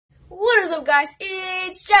What is up, guys?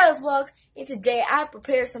 It's Shadows Vlogs, and today I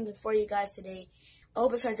prepared something for you guys today. I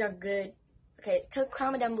hope it turns out good. Okay,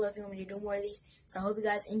 comment down below if you want me to do more of these. So I hope you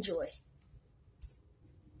guys enjoy.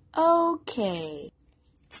 Okay,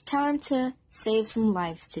 it's time to save some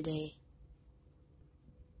lives today.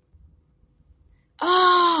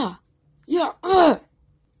 Yeah. Oh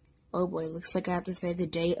boy, looks like I have to save the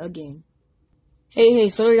day again. Hey,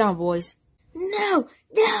 slow down, boys. No,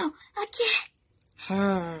 I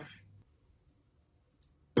can't.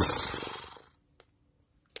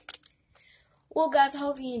 Well, guys, I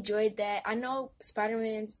hope you enjoyed that. I know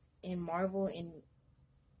Spider-Man's in Marvel and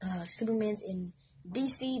Superman's in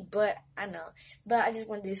DC, but I just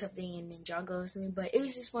want to do something in Ninjago or something. But it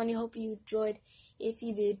was just funny. Hope you enjoyed. If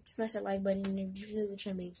you did, smash that like button. And if you're new to the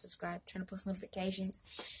channel, maybe subscribe, turn on post notifications.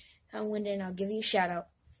 And then I'll give you a shout out.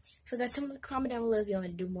 So, guys, comment down below if you want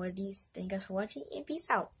me to do more of these. Thank you guys for watching, and peace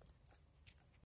out.